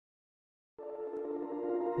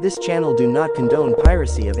This channel do not condone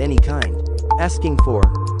piracy of any kind. Asking for,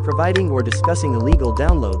 providing or discussing illegal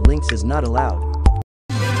download links is not allowed.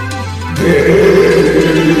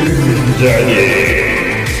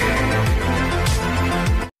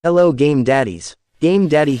 Hello Game Daddies. Game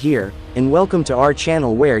Daddy here, and welcome to our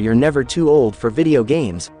channel where you're never too old for video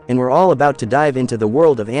games, and we're all about to dive into the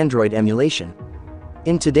world of Android emulation.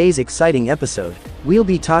 In today's exciting episode, we'll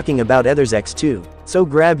be talking about AETHERSX2, so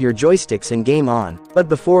grab your joysticks and game on. But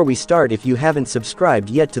before we start, if you haven't subscribed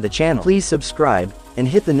yet to the channel, please subscribe, and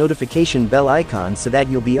hit the notification bell icon so that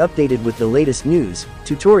you'll be updated with the latest news,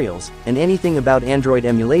 tutorials, and anything about Android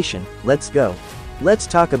emulation. Let's go. Let's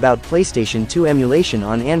talk about PlayStation 2 emulation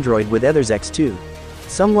on Android with AETHERSX2.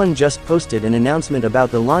 Someone just posted an announcement about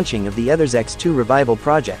the launching of the AETHERSX2 Revival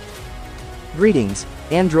project. Greetings,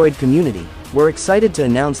 Android community. We're excited to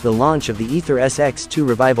announce the launch of the AETHERSX2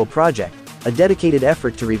 Revival project, a dedicated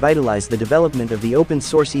effort to revitalize the development of the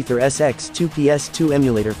open-source AETHERSX2 PS2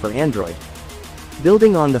 emulator for Android.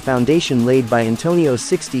 Building on the foundation laid by Antonio's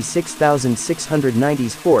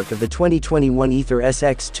 66690's fork of the 2021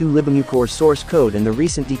 AETHERSX2 libEmucore source code and the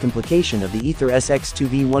recent decompilation of the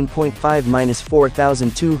AETHERSX2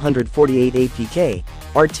 v1.5-4248 APK,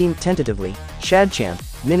 our team tentatively, ShadChamp,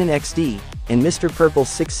 MinonXD, and Mr.Purple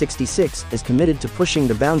 666 is committed to pushing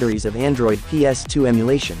the boundaries of Android PS2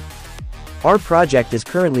 emulation. Our project is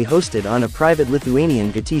currently hosted on a private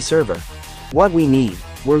Lithuanian GT server. What we need: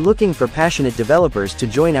 we're looking for passionate developers to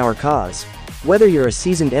join our cause. Whether you're a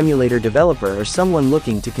seasoned emulator developer or someone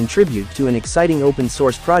looking to contribute to an exciting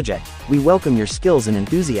open-source project, we welcome your skills and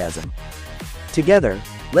enthusiasm. Together,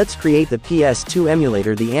 let's create the PS2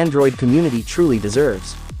 emulator the Android community truly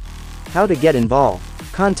deserves. How to get involved?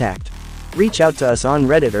 Contact. Reach out to us on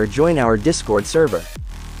Reddit or join our Discord server.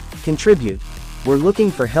 Contribute. We're looking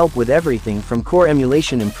for help with everything from core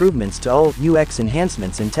emulation improvements to all UX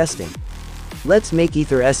enhancements and testing. Let's make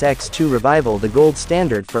AETHERSX2 Revival the gold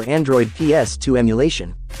standard for Android PS2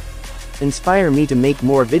 emulation. Inspire me to make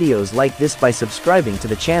more videos like this by subscribing to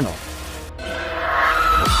the channel.